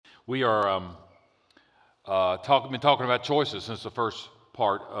We are been talking about choices since the first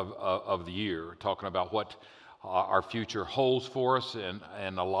part of the year, talking about what our future holds for us,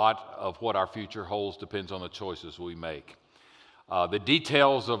 and a lot of what our future holds depends on the choices we make. The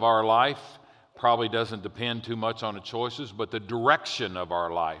details of our life probably doesn't depend too much on the choices, but the direction of our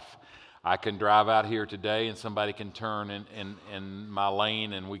life. I can drive out here today and somebody can turn in my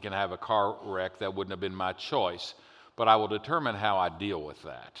lane and we can have a car wreck. That wouldn't have been my choice, but I will determine how I deal with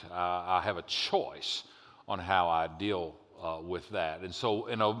that. I have a choice on how I deal with that. And so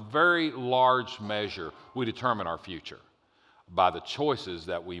in a very large measure, we determine our future by the choices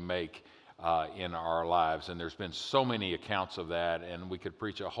that we make in our lives. And there's been so many accounts of that, and we could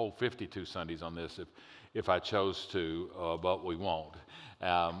preach a whole 52 Sundays on this if I chose to, but we won't.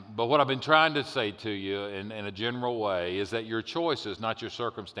 But what I've been trying to say to you in a general way is that your choices, not your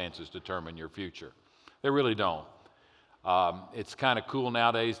circumstances, determine your future. They really don't. It's kind of cool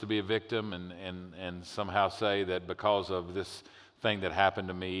nowadays to be a victim and somehow say that because of this thing that happened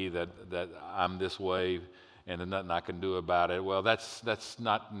to me that I'm this way and there's nothing I can do about it. Well, that's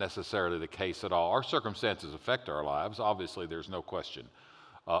not necessarily the case at all. Our circumstances affect our lives. Obviously, there's no question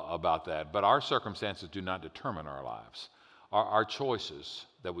about that. But our circumstances do not determine our lives. Our choices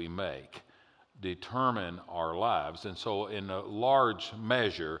that we make determine our lives, and so in a large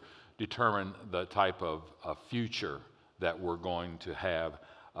measure determine the type of future that we're going to have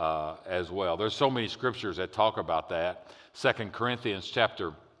as well. There's so many scriptures that talk about that. 2 Corinthians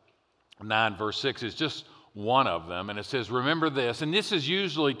chapter 9 verse 6 is just one of them, and it says, remember this, and this is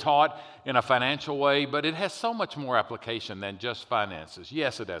usually taught in a financial way, but it has so much more application than just finances.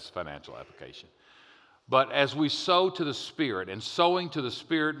 Yes, it has financial application. But as we sow to the Spirit, and sowing to the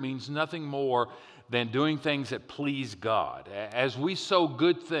Spirit means nothing more than doing things that please God. As we sow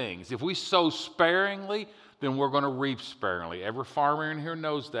good things, if we sow sparingly, then we're going to reap sparingly. Every farmer in here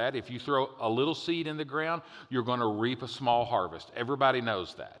knows that. If you throw a little seed in the ground, you're going to reap a small harvest. Everybody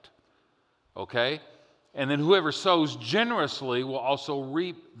knows that. Okay? And then whoever sows generously will also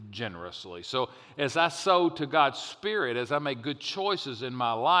reap generously. So as I sow to God's Spirit, as I make good choices in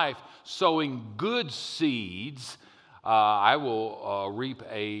my life, sowing good seeds, I will reap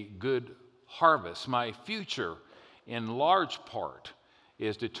a good harvest. My future, in large part,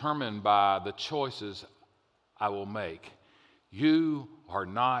 is determined by the choices I will make. You are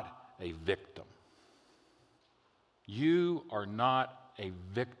not a victim. You are not a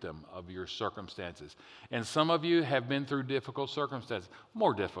victim of your circumstances. And some of you have been through difficult circumstances,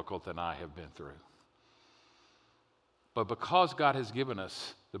 more difficult than I have been through. But because God has given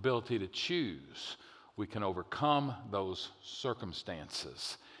us the ability to choose, we can overcome those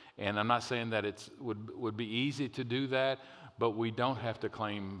circumstances. And I'm not saying that it would be easy to do that, but we don't have to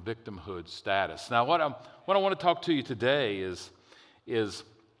claim victimhood status. Now, what I want to talk to you today is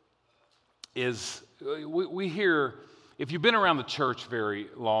we hear. If you've been around the church very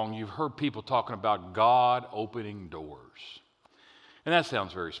long, you've heard people talking about God opening doors. And that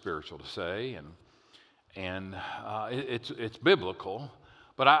sounds very spiritual to say, and it's biblical.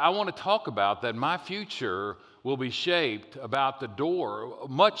 But I want to talk about that my future will be shaped about the door,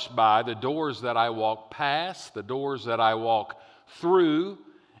 much by the doors that I walk past, the doors that I walk through,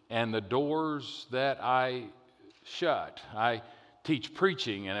 and the doors that I shut. I teach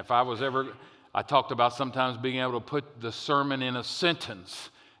preaching, and if I talked about sometimes being able to put the sermon in a sentence.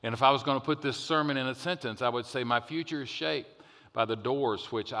 And if I was going to put this sermon in a sentence, I would say my future is shaped by the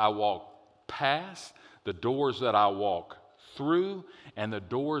doors which I walk past, the doors that I walk through, and the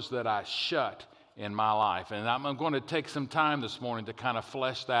doors that I shut in my life. And I'm going to take some time this morning to kind of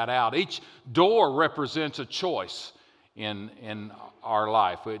flesh that out. Each door represents a choice in our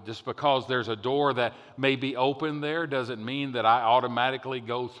life. Just because there's a door that may be open there doesn't mean that I automatically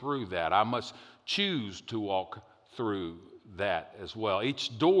go through that. I must choose to walk through that as well.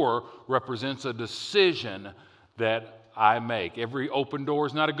 Each door represents a decision that I make. Every open door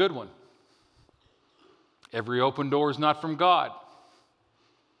is not a good one. Every open door is not from God.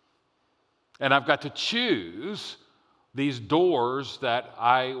 And I've got to choose these doors that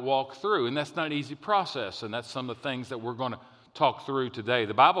I walk through. And that's not an easy process, and that's some of the things that we're going to talk through today.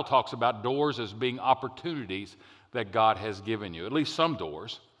 The Bible talks about doors as being opportunities that God has given you, at least some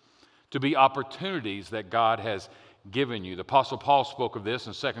doors, to be opportunities that God has given you. The Apostle Paul spoke of this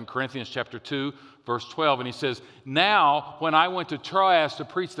in 2 Corinthians chapter 2, verse 12, and he says, now when I went to Troas to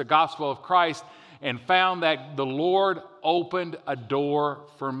preach the gospel of Christ and found that the Lord opened a door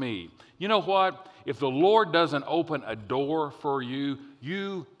for me. You know what? If the Lord doesn't open a door for you,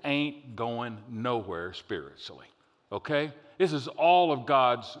 you ain't going nowhere spiritually, okay? This is all of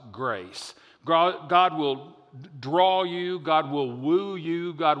God's grace. God will draw you. God will woo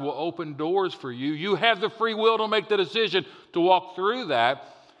you. God will open doors for you. You have the free will to make the decision to walk through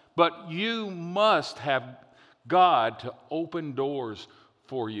that, but you must have God to open doors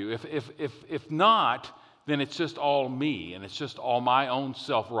for you. If not, then it's just all me, and it's just all my own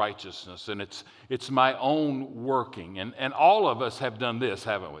self-righteousness, and it's my own working. And all of us have done this,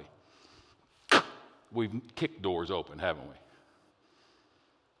 haven't we? We've kicked doors open, haven't we?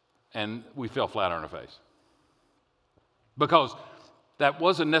 And we fell flat on our face. Because that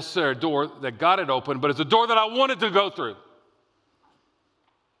wasn't necessarily a door that God had opened, but it's a door that I wanted to go through.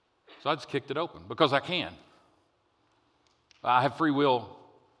 So I just kicked it open because I can. I have free will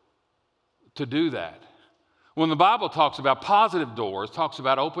to do that. When the Bible talks about positive doors, talks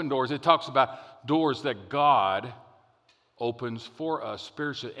about open doors, it talks about doors that God opens for us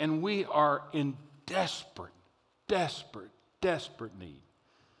spiritually. And we are in desperate need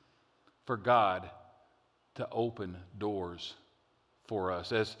for God to open doors for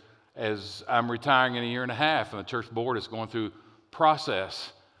us. As I'm retiring in a year and a half, and the church board is going through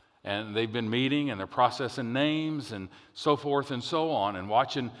process, and they've been meeting, and they're processing names and so forth and so on, and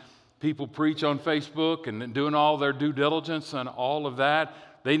watching people preach on Facebook and doing all their due diligence and all of that.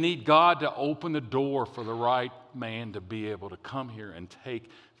 They need God to open the door for the right man to be able to come here and take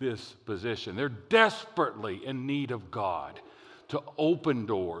this position. They're desperately in need of God to open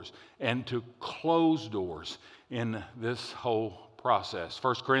doors and to close doors in this whole process.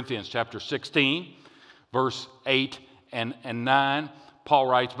 1 Corinthians chapter 16, verse 8 and 9, Paul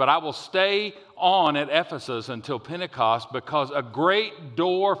writes, "But I will stay on at Ephesus until Pentecost, because a great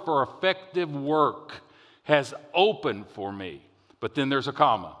door for effective work has opened for me." But then there's a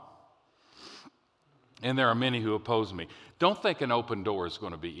comma. "And there are many who oppose me." Don't think an open door is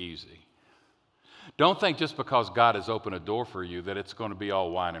going to be easy. Don't think just because God has opened a door for you that it's going to be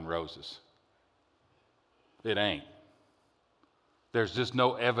all wine and roses. It ain't. There's just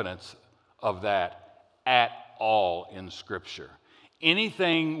no evidence of that at all in Scripture.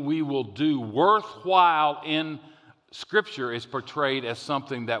 Anything we will do worthwhile in Scripture is portrayed as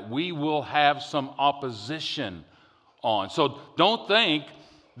something that we will have some opposition on. So don't think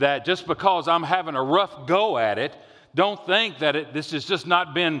that just because I'm having a rough go at it, don't think that this has just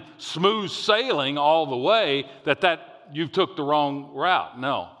not been smooth sailing all the way, that you took the wrong route.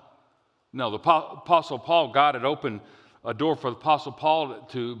 No, the Apostle Paul, God had opened a door for the Apostle Paul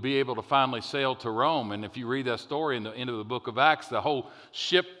to be able to finally sail to Rome. And if you read that story in the end of the book of Acts, the whole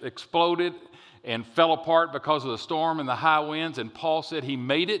ship exploded and fell apart because of the storm and the high winds. And Paul said he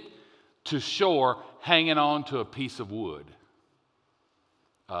made it to shore hanging on to a piece of wood.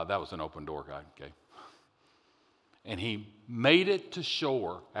 That was an open door, guy, okay? And he made it to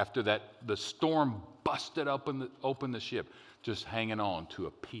shore after that the storm busted open the ship, just hanging on to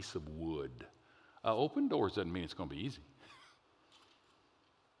a piece of wood. Open doors doesn't mean it's going to be easy.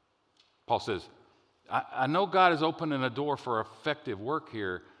 Paul says, I know God is opening a door for effective work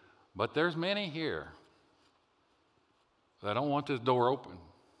here, but there's many here that don't want this door open.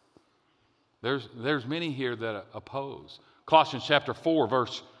 There's many here that oppose. Colossians chapter 4,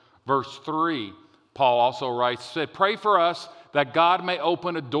 verse 3, Paul also writes, "Pray for us that God may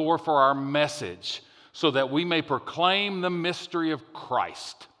open a door for our message, so that we may proclaim the mystery of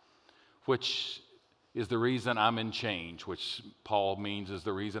Christ, which is the reason I'm in chains," which Paul means is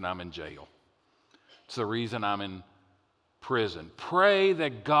the reason I'm in jail. It's the reason I'm in prison. Pray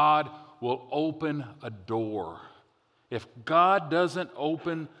that God will open a door. If God doesn't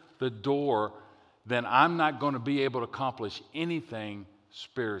open the door, then I'm not going to be able to accomplish anything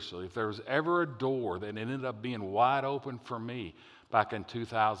spiritually. If there was ever a door that ended up being wide open for me back in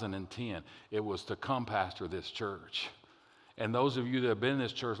 2010, it was to come pastor this church. And those of you that have been in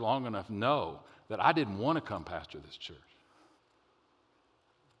this church long enough know that I didn't want to come pastor this church.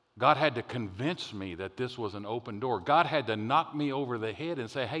 God had to convince me that this was an open door. God had to knock me over the head and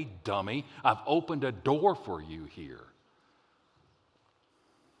say, "Hey, dummy, I've opened a door for you here."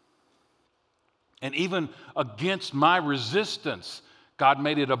 And even against my resistance, God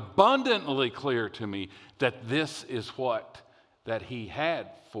made it abundantly clear to me that this is what that He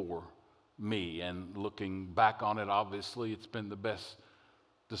had for me. And looking back on it, obviously, it's been the best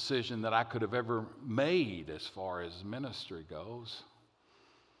decision that I could have ever made as far as ministry goes.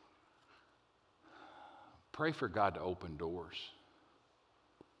 Pray for God to open doors.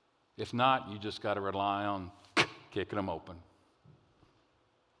 If not, you just got to rely on kicking them open.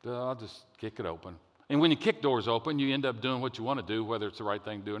 I'll just kick it open. And when you kick doors open, you end up doing what you want to do, whether it's the right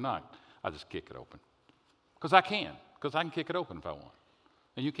thing to do or not. I just kick it open. Because I can kick it open if I want.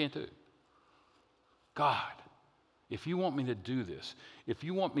 And you can too. God if you want me to do this, if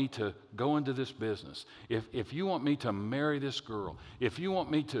you want me to go into this business, if you want me to marry this girl, if you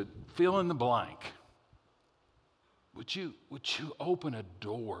want me to fill in the blank, would you open a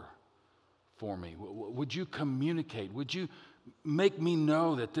door for me? Would you communicate? Would you make me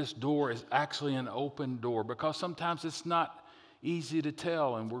know that this door is actually an open door? Because sometimes it's not easy to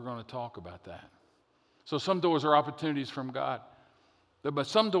tell, and we're going to talk about that. So some doors are opportunities from God, but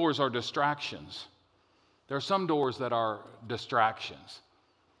some doors are distractions. There are some doors that are distractions.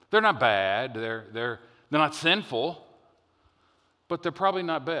 They're not bad, they're not sinful, but they're probably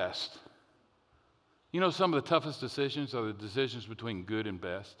not best. You know, some of the toughest decisions are the decisions between good and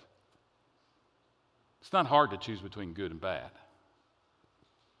best. It's not hard to choose between good and bad.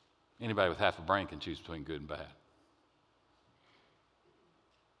 Anybody with half a brain can choose between good and bad.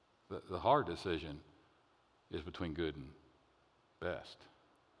 The hard decision is between good and best.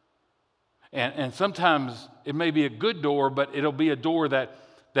 And sometimes it may be a good door, but it'll be a door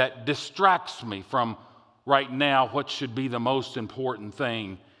that distracts me from right now what should be the most important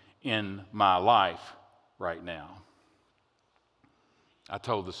thing in my life right now. I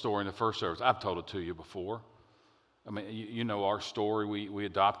told the story in the first service. I've told it to you before. I mean, you know our story. We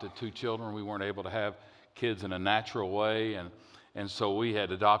adopted 2 children. We weren't able to have kids in a natural way, and so we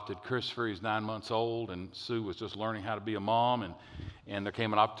had adopted Christopher. He's 9 months old, and Sue was just learning how to be a mom, and there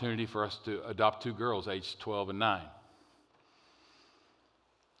came an opportunity for us to adopt 2 girls, aged 12 and 9.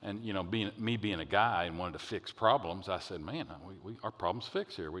 And, you know, being a guy and wanted to fix problems, I said, man, our problem's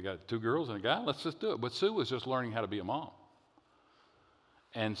fixed here. We got 2 girls and a guy, let's just do it. But Sue was just learning how to be a mom.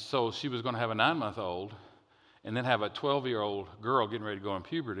 And so she was going to have a 9-month-old and then have a 12-year-old girl getting ready to go in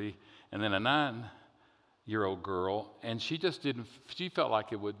puberty and then a 9-year-old girl, and she felt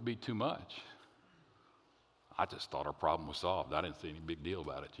like it would be too much. I just thought our problem was solved. I didn't see any big deal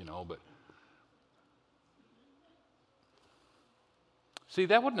about it, you know, but see,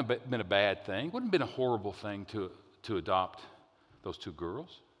 that wouldn't have been a bad thing. It wouldn't have been a horrible thing to adopt those 2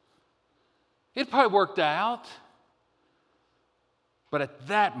 girls. It probably worked out. But at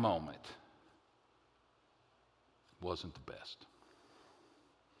that moment, it wasn't the best.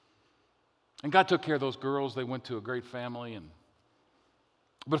 And God took care of those girls. They went to a great family.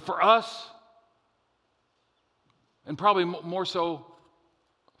 But for us, and probably more so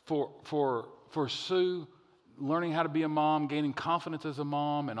for Sue, learning how to be a mom, gaining confidence as a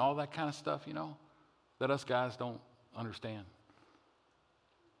mom, and all that kind of stuff, you know, that us guys don't understand.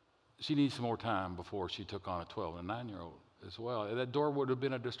 She needs some more time before she took on a 12 and a 9-year-old as well. That door would have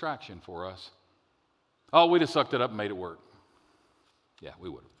been a distraction for us. Oh, we'd have sucked it up and made it work. Yeah, we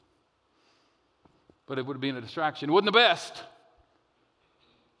would have. But it would have been a distraction. It wasn't the best. It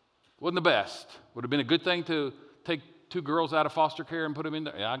wasn't the best. Would have been a good thing to take 2 girls out of foster care and put them in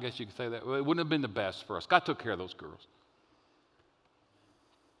there. Yeah, I guess you could say that. It wouldn't have been the best for us. God took care of those girls.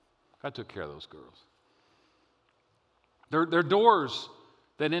 God took care of those girls. They're doors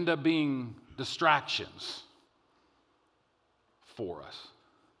that end up being distractions for us.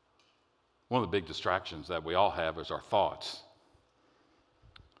 One of the big distractions that we all have is our thoughts.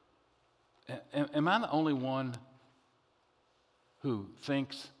 Am I the only one who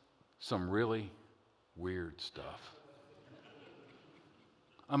thinks some really weird stuff?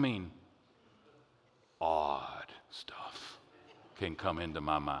 I mean, odd stuff can come into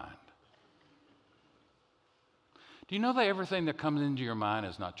my mind. Do you know that everything that comes into your mind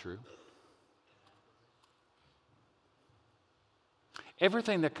is not true?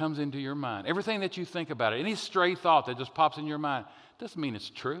 Everything that comes into your mind, everything that you think about it, any stray thought that just pops in your mind, doesn't mean it's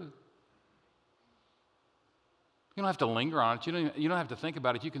true. You don't have to linger on it. You don't have to think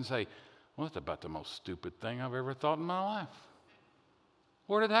about it. You can say, well, that's about the most stupid thing I've ever thought in my life.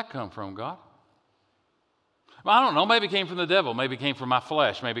 Where did that come from, God? Well, I don't know. Maybe it came from the devil. Maybe it came from my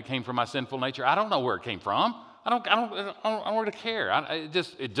flesh. Maybe it came from my sinful nature. I don't know where it came from. I don't really care.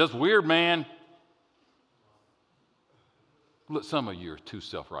 It's just weird, man. Look, some of you are too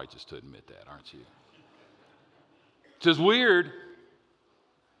self-righteous to admit that, aren't you? It's just weird.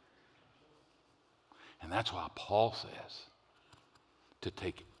 And that's why Paul says to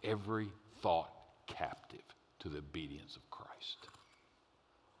take every thought captive to the obedience of Christ.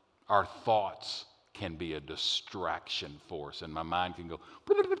 Our thoughts can be a distraction for us, and my mind can go,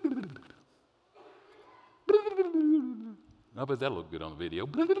 I bet that'll look good on the video.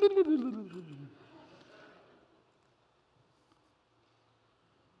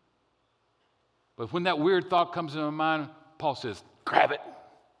 But when that weird thought comes into my mind, Paul says, grab it.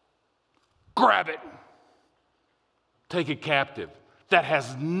 Grab it. Take it captive. that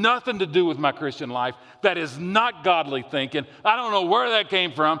has nothing to do with my Christian life, that is not godly thinking. I don't know where that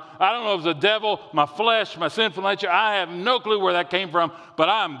came from. I don't know if it's the devil, my flesh, my sinful nature. I have no clue where that came from, but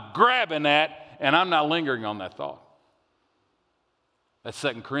I'm grabbing that, and I'm not lingering on that thought. That's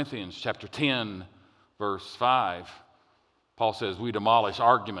 2 Corinthians chapter 10, verse 5. Paul says, we demolish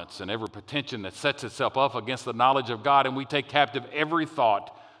arguments and every pretension that sets itself up against the knowledge of God, and we take captive every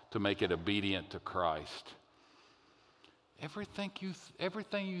thought to make it obedient to Christ. Everything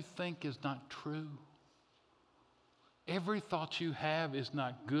you think is not true. Every thought you have is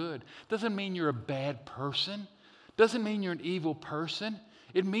not good. Doesn't mean you're a bad person. Doesn't mean you're an evil person.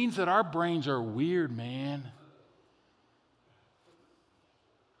 It means that our brains are weird, man.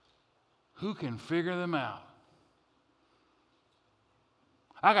 Who can figure them out?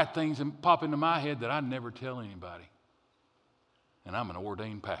 I got things that pop into my head that I never tell anybody. And I'm an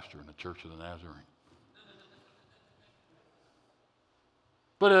ordained pastor in the Church of the Nazarene.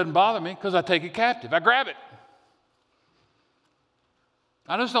 But it doesn't bother me because I take it captive. I grab it.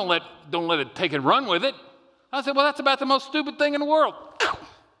 I just don't let it take and run with it. I said, well, that's about the most stupid thing in the world.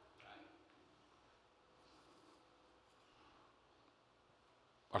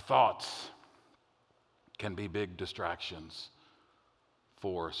 Our thoughts can be big distractions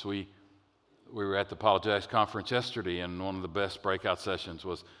for us. We were at the Apologetics Conference yesterday, and one of the best breakout sessions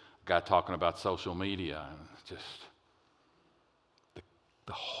was a guy talking about social media and just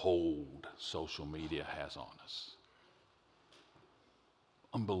the hold social media has on us.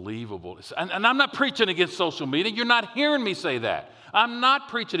 Unbelievable. And I'm not preaching against social media. You're not hearing me say that. I'm not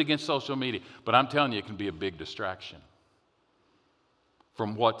preaching against social media, but I'm telling you it can be a big distraction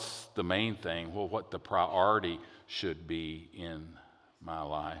from what's the main thing, well, what the priority should be in my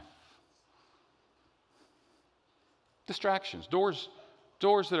life. Distractions, doors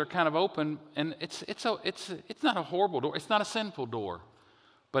that are kind of open, and it's not a horrible door. It's not a sinful door,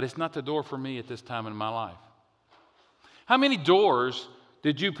 but it's not the door for me at this time in my life. How many doors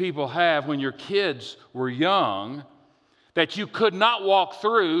did you people have when your kids were young that you could not walk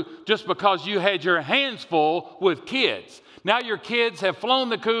through just because you had your hands full with kids? Now your kids have flown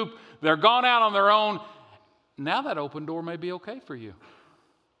the coop, they're gone out on their own. Now that open door may be okay for you.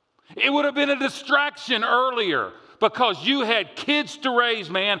 It would have been a distraction earlier because you had kids to raise,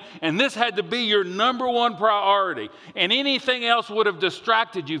 man, and this had to be your number one priority. And anything else would have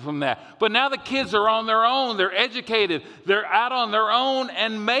distracted you from that. But now the kids are on their own. They're educated. They're out on their own,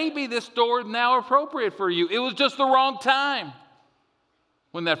 and maybe this door is now appropriate for you. It was just the wrong time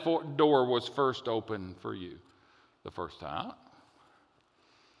when that door was first open for you the first time.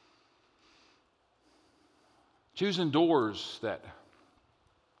 Choosing doors that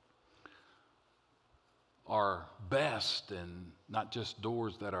are best and not just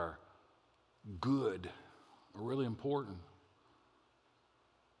doors that are good are really important.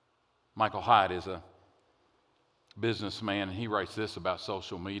 Michael Hyatt is a businessman, and he writes this about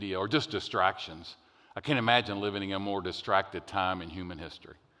social media or just distractions. I can't imagine living in a more distracted time in human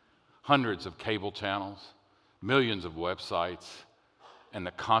history. Hundreds of cable channels, millions of websites, and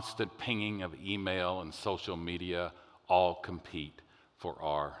the constant pinging of email and social media all compete for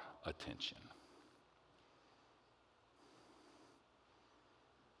our attention.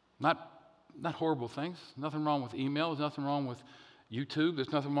 Not horrible things. Nothing wrong with email. There's nothing wrong with YouTube.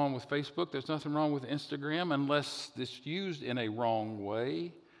 There's nothing wrong with Facebook. There's nothing wrong with Instagram unless it's used in a wrong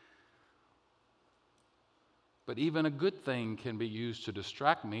way. But even a good thing can be used to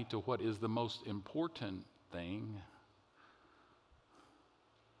distract me to what is the most important thing.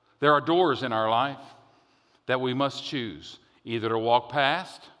 There are doors in our life that we must choose, either to walk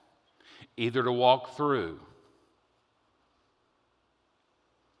past, either to walk through.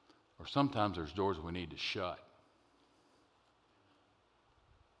 Or sometimes there's doors we need to shut.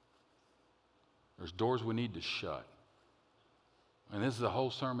 There's doors we need to shut. And this is a whole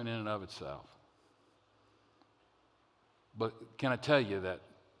sermon in and of itself. But can I tell you that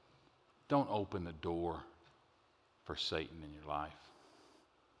don't open the door for Satan in your life.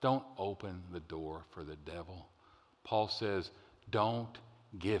 Don't open the door for the devil. Paul says, don't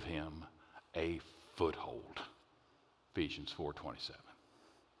give him a foothold. Ephesians 4:27.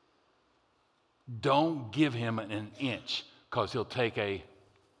 Don't give him an inch because he'll take a...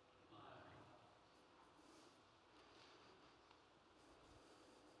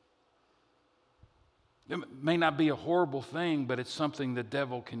 It may not be a horrible thing, but it's something the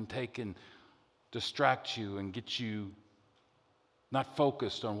devil can take and distract you and get you not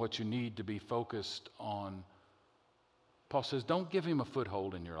focused on what you need to be focused on. Paul says, don't give him a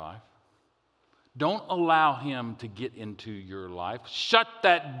foothold in your life. Don't allow him to get into your life. Shut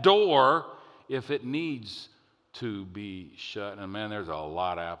that door if it needs to be shut. And man, there's a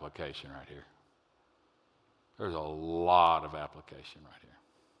lot of application right here. There's a lot of application right here.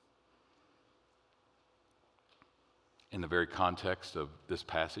 In the very context of this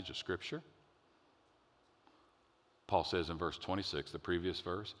passage of Scripture, Paul says in verse 26, the previous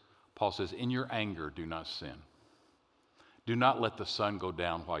verse, Paul says, in your anger, do not sin. Do not let the sun go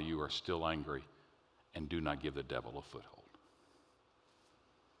down while you are still angry, and do not give the devil a foothold.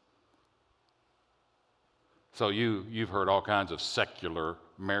 So you've heard all kinds of secular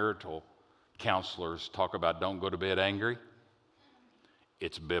marital counselors talk about don't go to bed angry.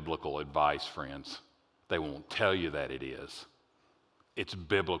 It's biblical advice, friends. They won't tell you that it is. It's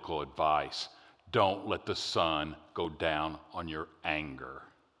biblical advice. Don't let the sun go down on your anger.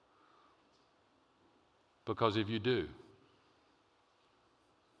 Because if you do,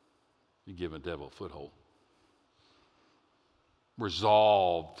 you give the devil a foothold.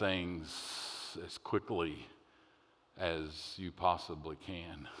 Resolve things as quickly as you possibly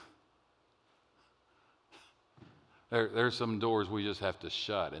can. There's some doors we just have to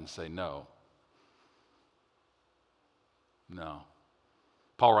shut and say no. No.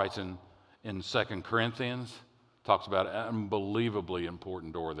 Paul writes in 2 Corinthians, talks about an unbelievably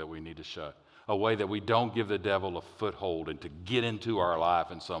important door that we need to shut. A way that we don't give the devil a foothold and to get into our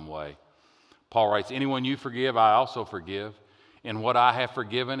life in some way. Paul writes, anyone you forgive, I also forgive. In what I have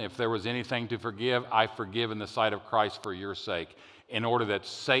forgiven, if there was anything to forgive, I forgive in the sight of Christ for your sake, in order that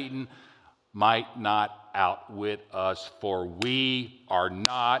Satan might not outwit us, for we are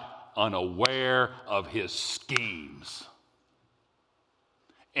not unaware of his schemes.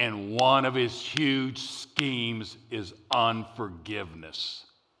 And one of his huge schemes is unforgiveness.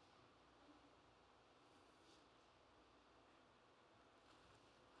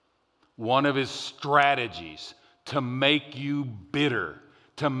 One of his strategies to make you bitter,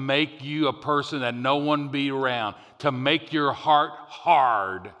 to make you a person that no one be around, to make your heart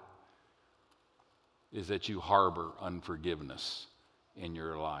hard, is that you harbor unforgiveness in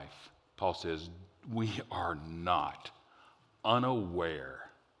your life. Paul says, we are not unaware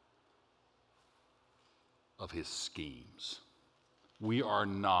of his schemes. We are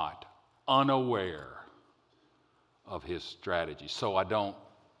not unaware of his strategy. So I don't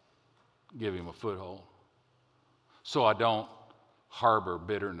give him a foothold. So I don't harbor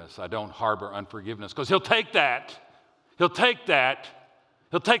bitterness. I don't harbor unforgiveness. Because he'll take that. He'll take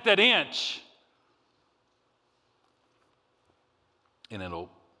that inch. And it'll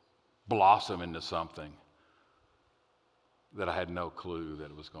blossom into something that I had no clue that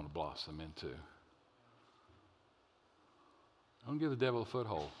it was going to blossom into. Don't give the devil a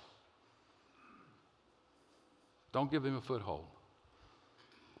foothold. Don't give him a foothold.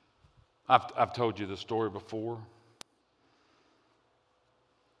 I've told you this story before.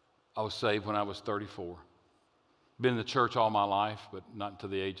 I was saved when I was 34. Been in the church all my life, but not until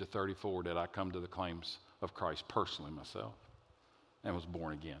the age of 34 did I come to the claims of Christ personally myself, and was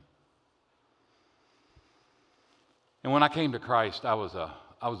born again. And when I came to Christ, I was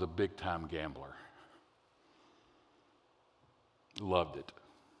a big-time gambler. Loved it.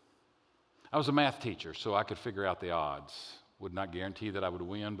 I was a math teacher, so I could figure out the odds. Would not guarantee that I would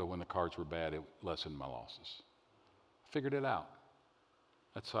win, but when the cards were bad, it lessened my losses. Figured it out.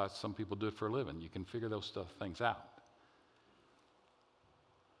 That's how some people do it for a living. You can figure those things out.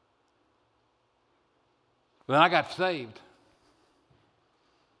 Then I got saved.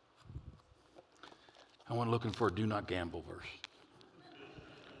 I went looking for a do not gamble verse.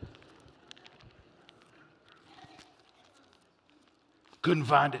 Couldn't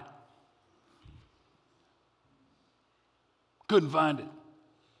find it. Couldn't find it.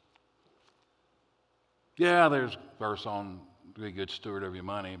 Yeah, there's a verse on be a good steward of your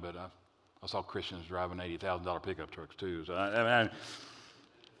money, but I saw Christians driving $80,000 pickup trucks too. So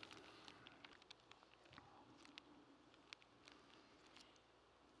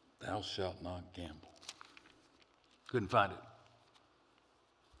thou shalt not gamble. Couldn't find it.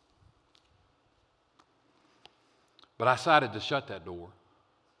 But I decided to shut that door.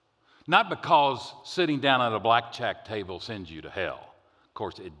 Not because sitting down at a blackjack table sends you to hell. Of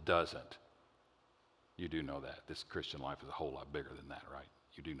course, it doesn't. You do know that. This Christian life is a whole lot bigger than that, right?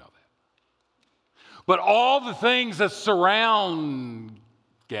 You do know that. But all the things that surround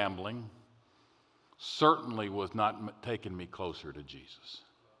gambling certainly was not taking me closer to Jesus.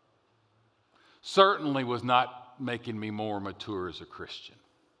 Certainly was not making me more mature as a Christian.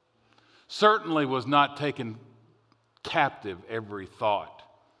 Certainly was not taking captive every thought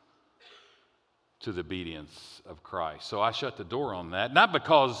to the obedience of Christ. So I shut the door on that, not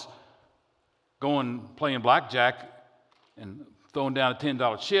because playing blackjack and throwing down a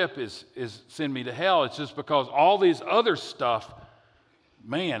 $10 chip is send me to hell. It's just because all these other stuff,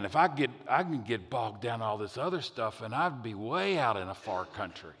 man, if I can get bogged down in all this other stuff, and I'd be way out in a far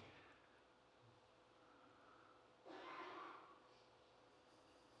country.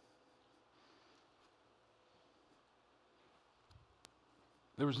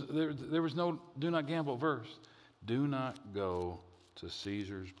 There was no do not gamble verse. Do not go to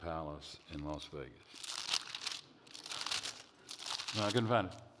Caesar's Palace in Las Vegas. No, I couldn't find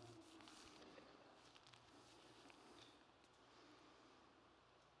it.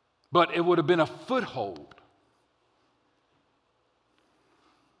 But it would have been a foothold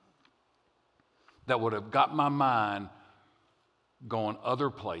that would have got my mind going other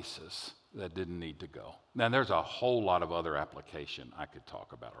places that didn't need to go. Now, there's a whole lot of other application I could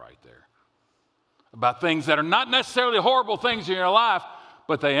talk about right there. About things that are not necessarily horrible things in your life,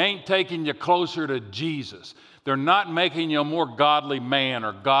 but they ain't taking you closer to Jesus. They're not making you a more godly man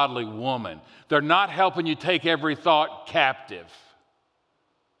or godly woman. They're not helping you take every thought captive.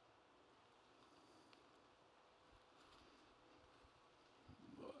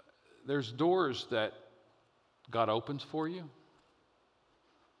 There's doors that God opens for you.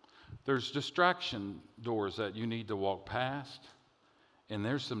 There's distraction doors that you need to walk past, and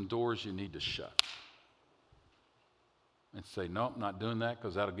there's some doors you need to shut. And say, nope, not doing that,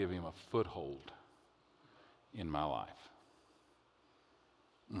 because that'll give him a foothold in my life.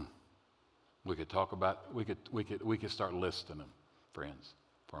 We could talk about, we could start listing them, friends,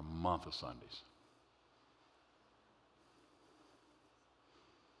 for a month of Sundays.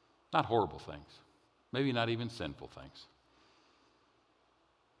 Not horrible things, maybe not even sinful things,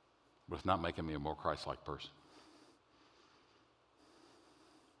 but it's not making me a more Christ-like person.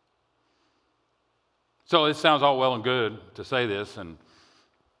 So it sounds all well and good to say this, and,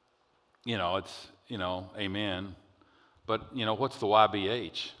 it's, amen. But, what's the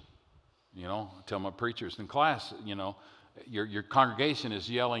YBH? I tell my preachers in class, your congregation is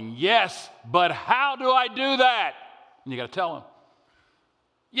yelling, yes, but how do I do that? And you got to tell them,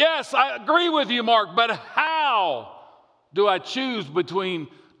 yes, I agree with you, Mark, but how do I choose between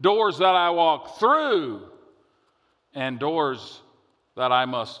doors that I walk through and doors that I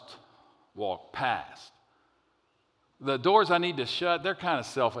must walk past? The doors I need to shut, they're kind of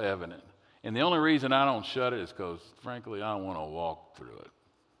self-evident. And the only reason I don't shut it is because, frankly, I don't want to walk through it.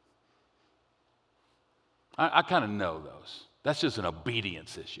 I kind of know those. That's just an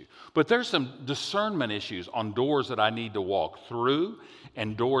obedience issue. But there's some discernment issues on doors that I need to walk through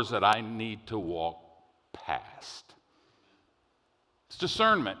and doors that I need to walk past. It's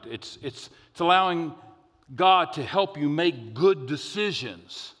discernment. It's allowing God to help you make good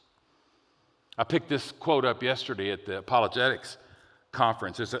decisions. I picked this quote up yesterday at the apologetics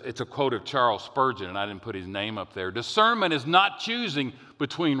conference. It's a quote of Charles Spurgeon, and I didn't put his name up there. Discernment is not choosing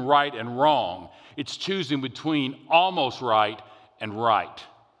between right and wrong. It's choosing between almost right and right.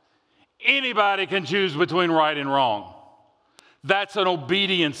 Anybody can choose between right and wrong. That's an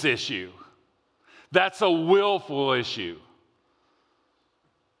obedience issue. That's a willful issue.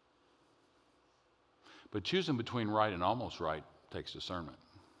 But choosing between right and almost right takes discernment.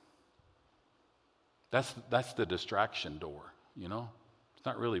 That's the distraction door, It's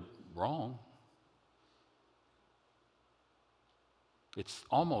not really wrong. It's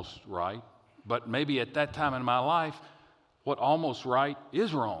almost right, but maybe at that time in my life, what almost right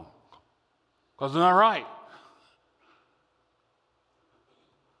is wrong, because it's not right.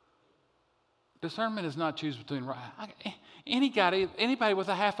 Discernment is not choose between right. Anybody with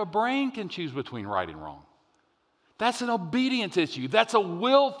a half a brain can choose between right and wrong. That's an obedience issue. That's a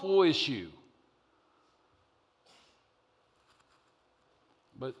willful issue.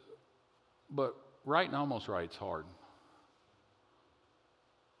 But right and almost right, it's hard.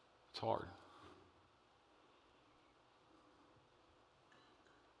 It's hard.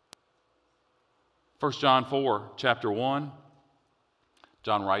 First John 4, chapter 1,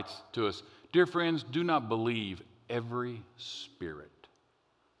 John writes to us, dear friends, do not believe every spirit.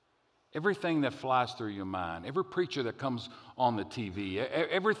 Everything that flies through your mind, every preacher that comes on the TV,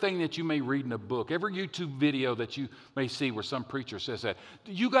 everything that you may read in a book, every YouTube video that you may see where some preacher says that,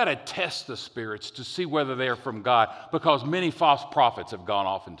 you got to test the spirits to see whether they're from God, because many false prophets have gone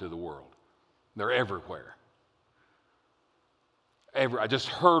off into the world. They're everywhere. I just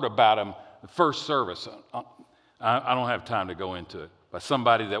heard about them the first service. I don't have time to go into it, but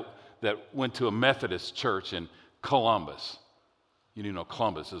somebody that went to a Methodist church in Columbus.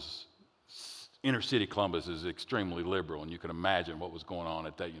 Columbus is inner city Columbus is extremely liberal, and you can imagine what was going on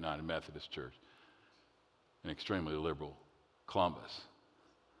at that United Methodist Church. An extremely liberal Columbus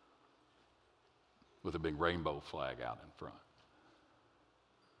with a big rainbow flag out in front.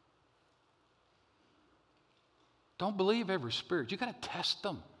 Don't believe every spirit. You got to test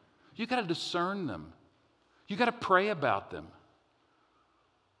them. You got to discern them. You got to pray about them.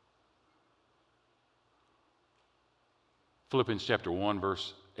 Philippians chapter 1,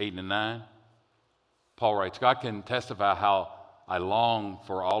 verse 8 and 9. Paul writes, God can testify how I long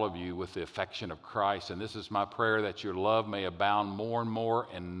for all of you with the affection of Christ, and this is my prayer, that your love may abound more and more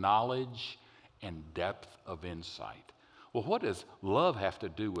in knowledge and depth of insight. Well, what does love have to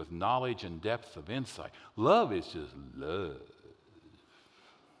do with knowledge and depth of insight? Love is just love.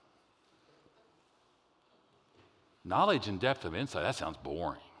 Knowledge and depth of insight, that sounds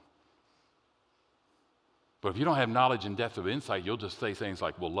boring. But if you don't have knowledge and depth of insight, you'll just say things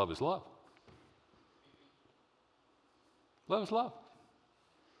like, well, love is love. Love is love.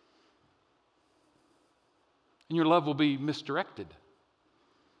 And your love will be misdirected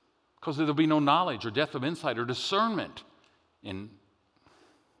because there'll be no knowledge or depth of insight or discernment in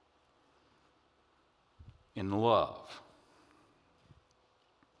love.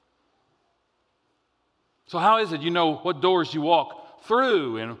 So how is it you know what doors you walk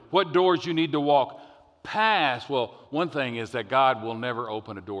through and what doors you need to walk past? Well, one thing is that God will never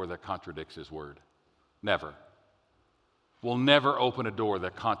open a door that contradicts His word. Never. Will never open a door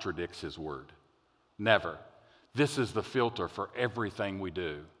that contradicts His word. Never. This is the filter for everything we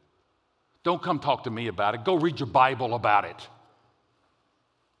do. Don't come talk to me about it. Go read your Bible about it.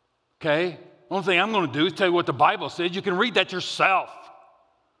 Okay? The only thing I'm going to do is tell you what the Bible says. You can read that yourself.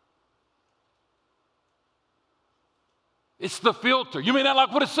 It's the filter. You may not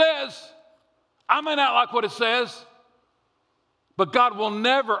like what it says. I may not like what it says. But God will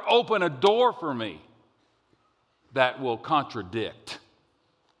never open a door for me that will contradict,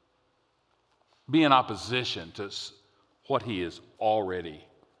 be in opposition to what He has already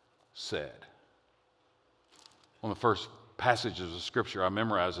said. One of the first passages of Scripture I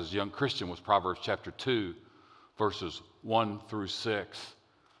memorized as a young Christian was Proverbs chapter 2, verses 1 through 6.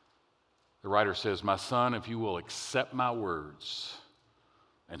 The writer says, my son, if you will accept my words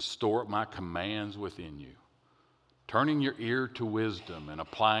and store up my commands within you, turning your ear to wisdom and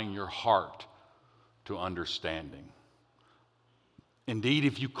applying your heart to understanding. Indeed,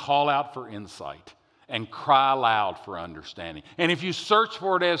 if you call out for insight and cry aloud for understanding, and if you search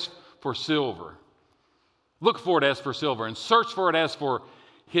for it as for silver, look for it as for silver, and search for it as for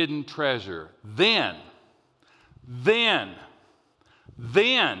hidden treasure, then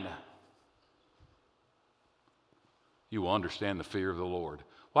you will understand the fear of the Lord.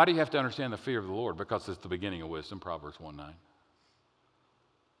 Why do you have to understand the fear of the Lord? Because it's the beginning of wisdom, Proverbs 1:9.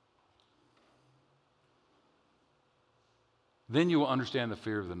 Then you will understand the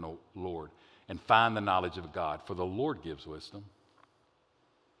fear of the Lord and find the knowledge of God. For the Lord gives wisdom,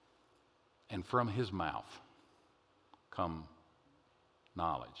 and from His mouth come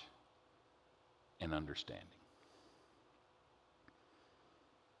knowledge and understanding.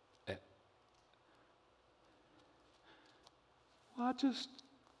 Well,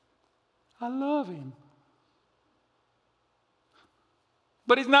 I love him.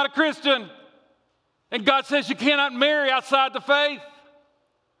 But he's not a Christian. And God says you cannot marry outside the faith.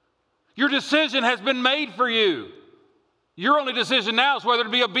 Your decision has been made for you. Your only decision now is whether to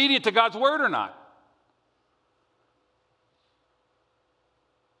be obedient to God's word or not.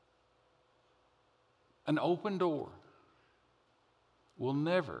 An open door will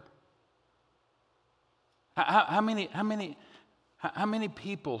never. How many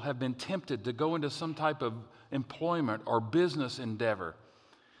people have been tempted to go into some type of employment or business endeavor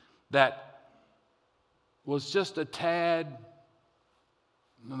that was just a tad,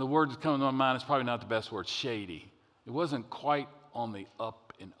 and the word that's coming to my mind is probably not the best word, shady. It wasn't quite on the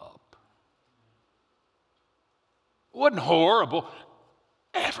up and up. It wasn't horrible.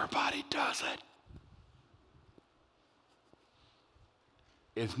 Everybody does it.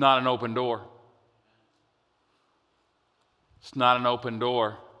 It's not an open door. It's not an open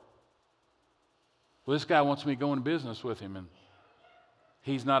door. Well, this guy wants me to go into business with him, and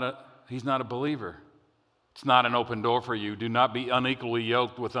he's not a believer. It's not an open door for you. Do not be unequally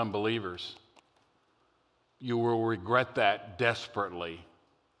yoked with unbelievers. You will regret that desperately.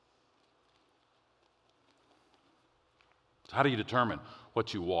 So how do you determine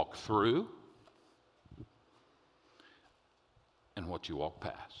what you walk through and what you walk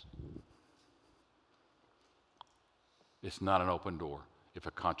past? It's not an open door if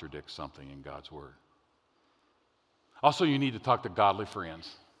it contradicts something in God's word. Also, you need to talk to godly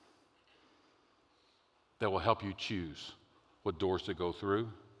friends that will help you choose what doors to go through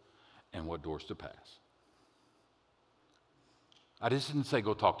and what doors to pass. I just didn't say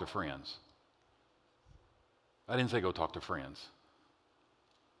go talk to friends.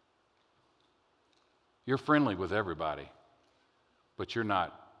 You You're friendly with everybody, but you're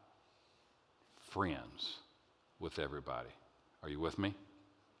not friends with everybody. Are you with me?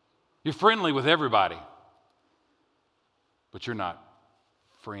 You're friendly with everybody, but you're not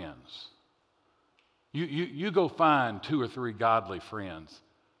friends. You go find 2 or 3 godly friends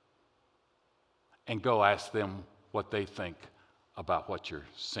and go ask them what they think about what you're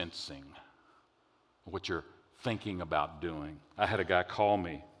sensing, what you're thinking about doing. I had a guy call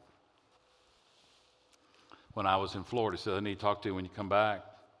me when I was in Florida. He said, I need to talk to you when you come back.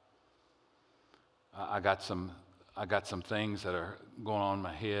 I got some things that are going on in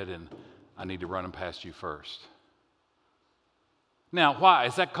my head, and I need to run them past you first. Now, why?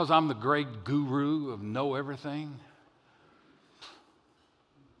 Is that because I'm the great guru of know everything?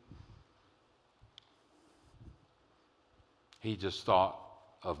 He just thought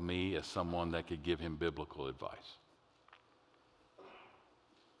of me as someone that could give him biblical advice.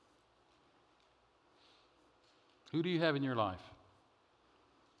 Who do you have in your life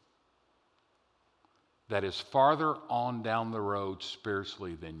that is farther on down the road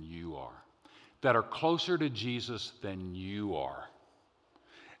spiritually than you are, that are closer to Jesus than you are,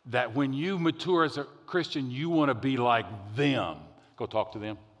 that when you mature as a Christian, you want to be like them? Go talk to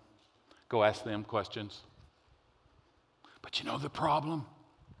them. Go ask them questions. But you know the problem?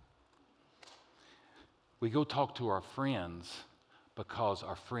 We go talk to our friends because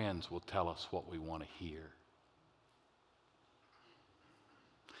our friends will tell us what we want to hear.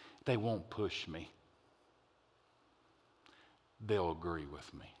 They won't push me. They'll agree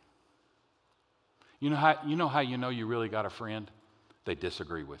with me. You know how you know you really got a friend? They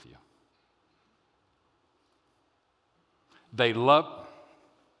disagree with you. They love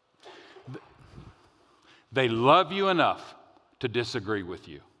you enough to disagree with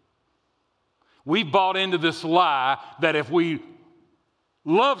you. We bought into this lie that if we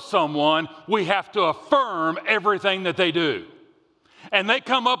love someone, we have to affirm everything that they do. And they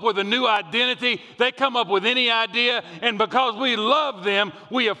come up with a new identity. They come up with any idea. And because we love them,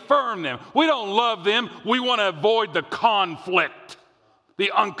 we affirm them. We don't love them. We want to avoid the conflict,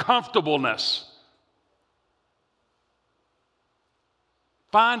 the uncomfortableness.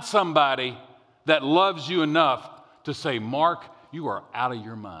 Find somebody that loves you enough to say, Mark, you are out of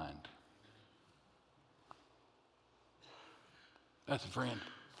your mind. That's a friend.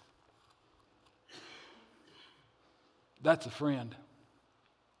 That's a friend.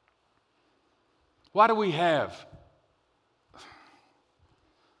 Why do we have?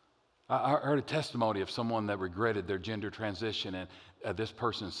 I heard a testimony of someone that regretted their gender transition, and this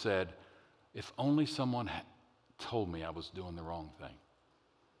person said, if only someone had told me I was doing the wrong thing.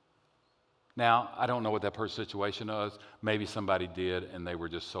 Now, I don't know what that person's situation was. Maybe somebody did, and they were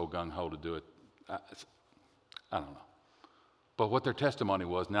just so gung-ho to do it. I don't know. But what their testimony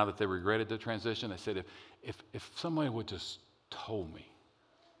was, now that they regretted their transition, they said, if somebody would just told me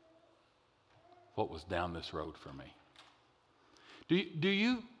what was down this road for me. Do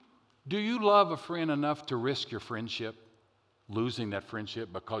you love a friend enough to risk your friendship, losing that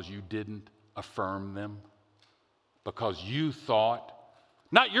friendship because you didn't affirm them? Because you thought,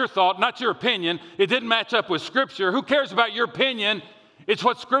 not your thought, not your opinion, it didn't match up with Scripture. Who cares about your opinion? It's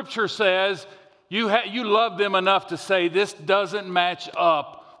what Scripture says. You love them enough to say, this doesn't match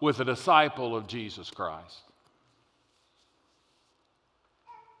up with a disciple of Jesus Christ.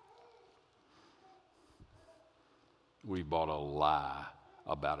 We bought a lie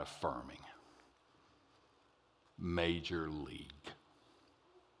about affirming. Major league.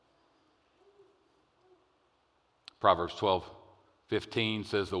 Proverbs 12:15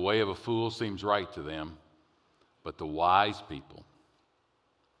 says, the way of a fool seems right to them, but the wise people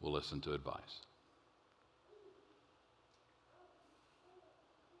will listen to advice.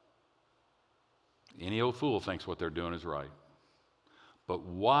 Any old fool thinks what they're doing is right, but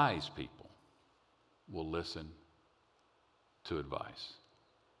wise people will listen to advice.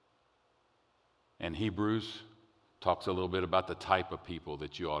 And Hebrews talks a little bit about the type of people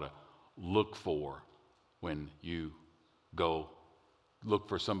that you ought to look for when you go look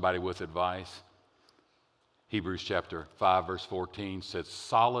for somebody with advice. Hebrews chapter 5, verse 14 says,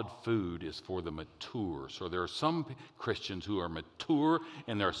 solid food is for the mature. So there are some Christians who are mature,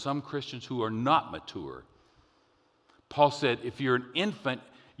 and there are some Christians who are not mature. Paul said, if you're an infant,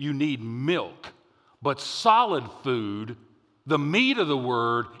 you need milk. But solid food, the meat of the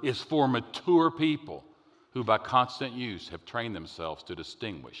word, is for mature people who by constant use have trained themselves to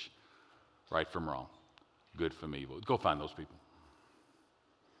distinguish right from wrong, good from evil. Go find those people.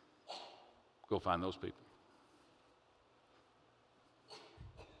 Go find those people.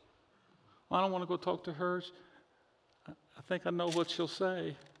 Well, I don't want to go talk to her. I think I know what she'll say.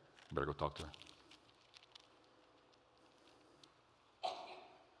 You better go talk to her.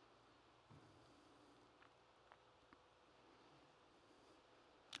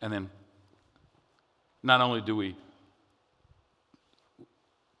 And then not only do we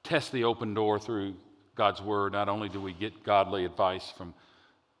test the open door through God's Word, not only do we get godly advice from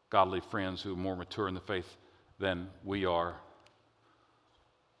godly friends who are more mature in the faith than we are,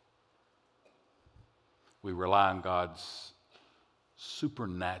 we rely on God's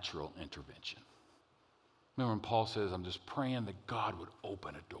supernatural intervention. Remember when Paul says, I'm just praying that God would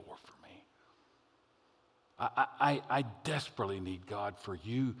open a door for me. I desperately need God for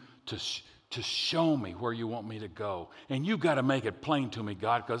you to show me where you want me to go. And you've got to make it plain to me,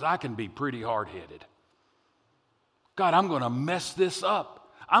 God, because I can be pretty hard-headed. God, I'm going to mess this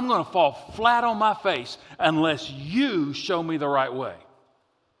up. I'm going to fall flat on my face unless you show me the right way.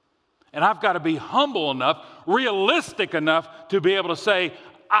 And I've got to be humble enough, realistic enough to be able to say,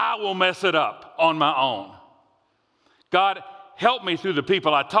 I will mess it up on my own. God, help me through the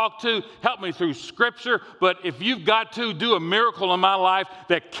people I talk to. Help me through Scripture. But if you've got to do a miracle in my life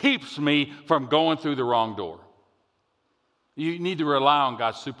that keeps me from going through the wrong door. You need to rely on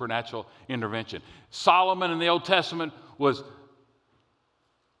God's supernatural intervention. Solomon in the Old Testament was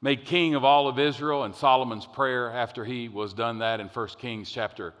made king of all of Israel, and Solomon's prayer after he was done that in 1 Kings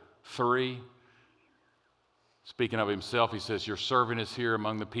chapter 3. Speaking of himself, he says, your servant is here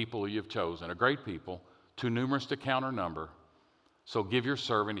among the people who you've chosen, a great people, too numerous to count or number. So give your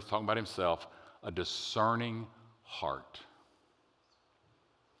servant, he's talking about himself, a discerning heart.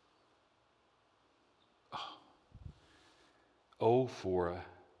 Oh, for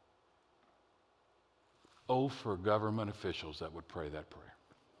government officials that would pray that prayer.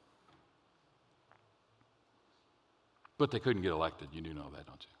 But they couldn't get elected. You do know that,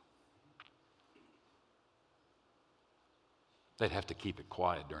 don't you? They'd have to keep it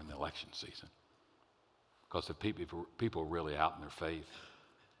quiet during the election season. Because if people were really out in their faith,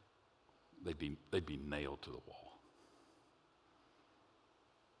 they'd be nailed to the wall.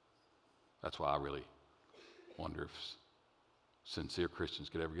 That's why I really wonder if sincere Christians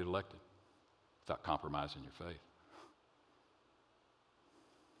could ever get elected without compromising your faith.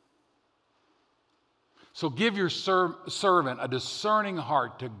 So give your servant a discerning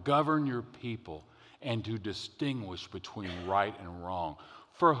heart to govern your people and to distinguish between right and wrong.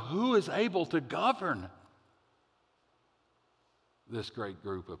 For who is able to govern this great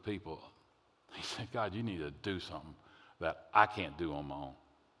group of people? He said, God, you need to do something that I can't do on my own.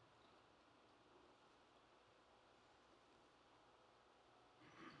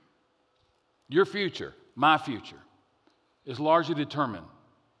 Your future, my future, is largely determined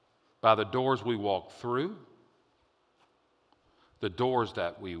by the doors we walk through, the doors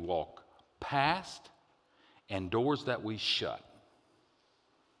that we walk past, and doors that we shut.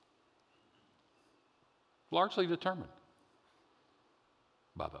 Largely determined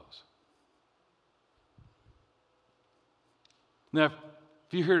by those. Now, if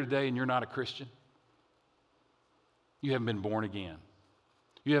you're here today and you're not a Christian, you haven't been born again,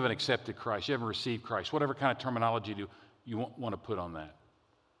 you haven't accepted Christ, you haven't received Christ, whatever kind of terminology you want to put on that.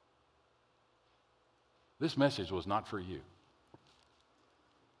 This message was not for you.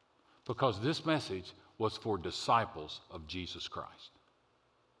 Because this message was for disciples of Jesus Christ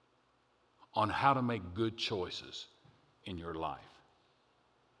on how to make good choices in your life.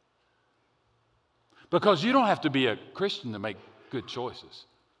 Because you don't have to be a Christian to make good choices.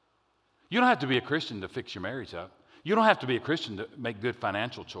 You don't have to be a Christian to fix your marriage up. You don't have to be a Christian to make good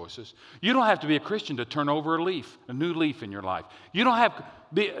financial choices. You don't have to be a Christian to turn over a new leaf in your life. You don't have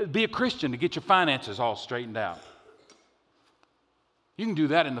to be a Christian to get your finances all straightened out. You can do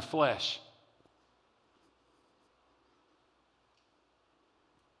that in the flesh.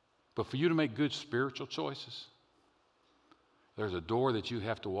 But for you to make good spiritual choices, there's a door that you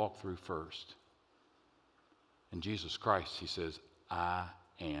have to walk through first. And Jesus Christ, he says, I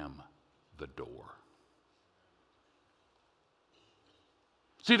am the door.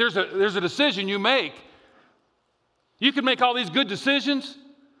 See, there's a decision you make. You can make all these good decisions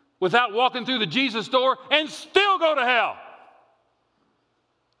without walking through the Jesus door and still go to hell.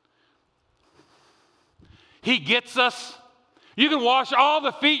 He gets us. You can wash all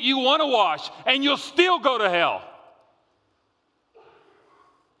the feet you want to wash, and you'll still go to hell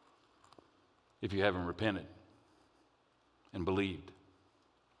if you haven't repented and believed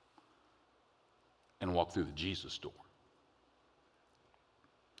and walked through the Jesus door.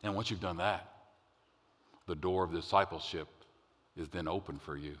 And once you've done that, the door of discipleship is then open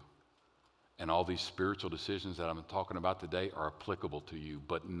for you. And all these spiritual decisions that I'm talking about today are applicable to you,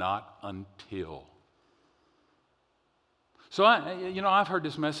 but not until. So I've heard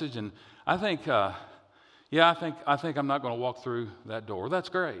this message, and I think I'm not going to walk through that door. That's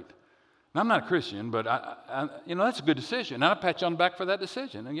great. Now, I'm not a Christian, but that's a good decision. And I pat you on the back for that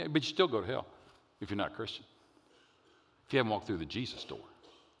decision. But you still go to hell if you're not a Christian. If you haven't walked through the Jesus door.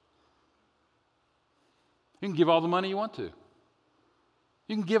 You can give all the money you want to.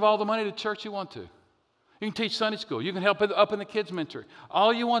 You can give all the money to church you want to. You can teach Sunday school. You can help up in the kids' ministry.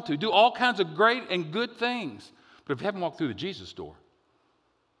 All you want to. Do all kinds of great and good things. But if you haven't walked through the Jesus door,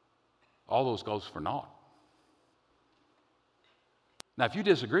 all those goes for naught. Now, if you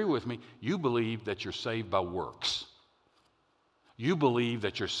disagree with me, you believe that you're saved by works. You believe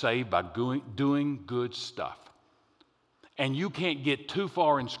that you're saved by doing good stuff. And you can't get too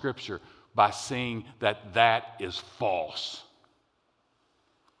far in Scripture by saying that that is false.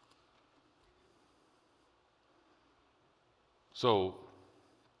 So,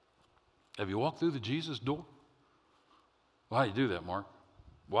 have you walked through the Jesus door? Well, how do you do that, Mark?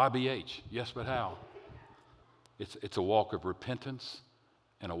 YBH, yes, but how? It's a walk of repentance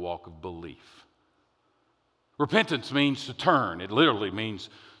and a walk of belief. Repentance means to turn. It literally means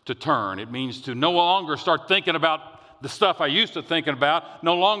to turn. It means to no longer start thinking about the stuff I used to thinking about,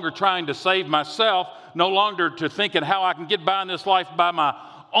 no longer trying to save myself, no longer to thinking how I can get by in this life by my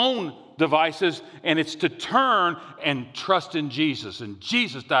own devices, and it's to turn and trust in Jesus. And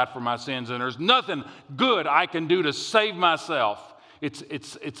Jesus died for my sins, and there's nothing good I can do to save myself.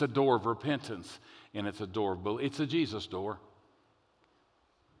 It's a door of repentance, and it's a door of belief. It's a Jesus door.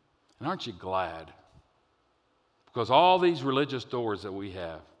 And aren't you glad? Because all these religious doors that we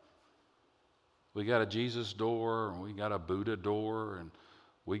have, we got a Jesus door, and we got a Buddha door, and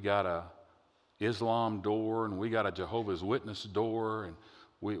we got a Islam door, and we got a Jehovah's Witness door, and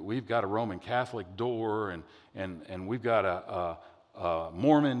we've got a Roman Catholic door, and we've got a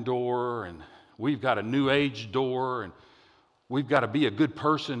Mormon door, and we've got a New Age door, and we've got to be a good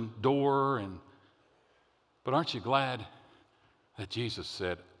person door. But aren't you glad that Jesus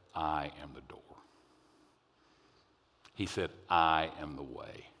said, I am the door? He said, I am the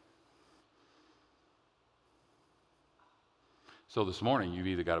way. So this morning, you've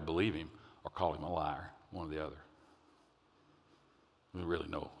either got to believe him or call him a liar, one or the other. There's really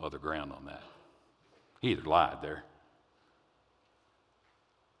no other ground on that. He either lied there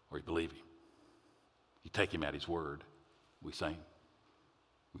or you believe him. You take him at his word. We sing.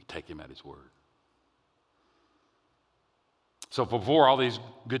 We take him at his word. So before all these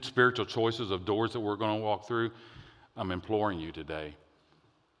good spiritual choices of doors that we're going to walk through, I'm imploring you today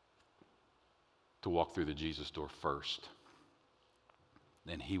to walk through the Jesus door first.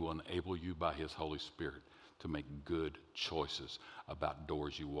 Then he will enable you by his Holy Spirit to make good choices about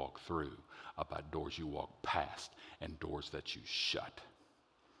doors you walk through, about doors you walk past, and doors that you shut.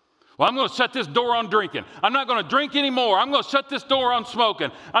 Well, I'm going to shut this door on drinking. I'm not going to drink anymore. I'm going to shut this door on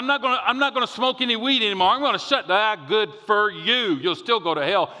smoking. I'm not going to smoke any weed anymore. I'm going to shut that. Good for you. You'll still go to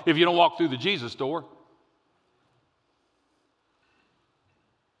hell if you don't walk through the Jesus door.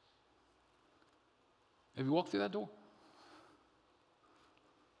 Have you walked through that door?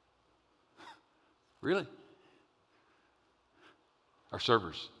 Really? Our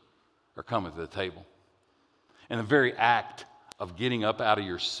servers are coming to the table. And the very act of getting up out of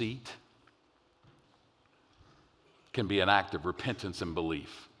your seat can be an act of repentance and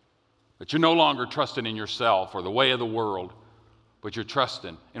belief. That you're no longer trusting in yourself or the way of the world, but you're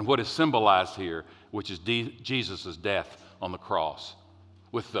trusting in what is symbolized here, which is Jesus' death on the cross,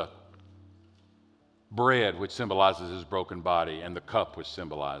 with the bread which symbolizes his broken body and the cup which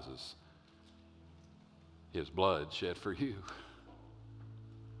symbolizes his blood shed for you.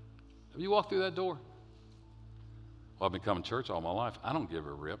 Have you walked through that door? Well, I've been coming to church all my life. I don't give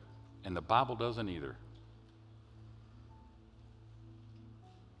a rip, and the Bible doesn't either.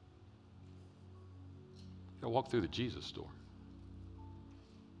 You gotta walk through the Jesus door.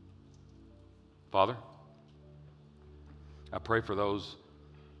 Father, I pray for those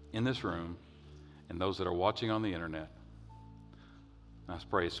in this room and those that are watching on the internet. I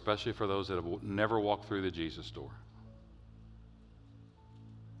pray especially for those that have never walked through the Jesus door.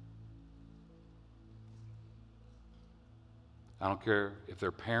 I don't care if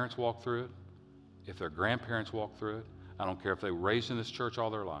their parents walked through it, if their grandparents walked through it. I don't care if they were raised in this church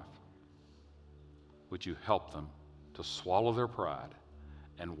all their life. Would you help them to swallow their pride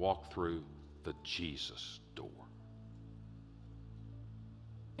and walk through the Jesus door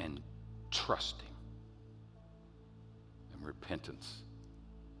and trust him in repentance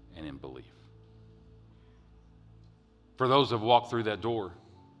and in belief. For those that have walked through that door,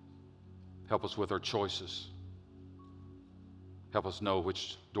 help us with our choices. Help us know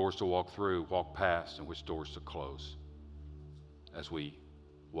which doors to walk through, walk past, and which doors to close as we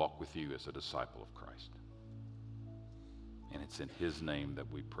walk with you as a disciple of Christ. And it's in his name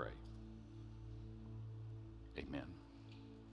that we pray. Amen.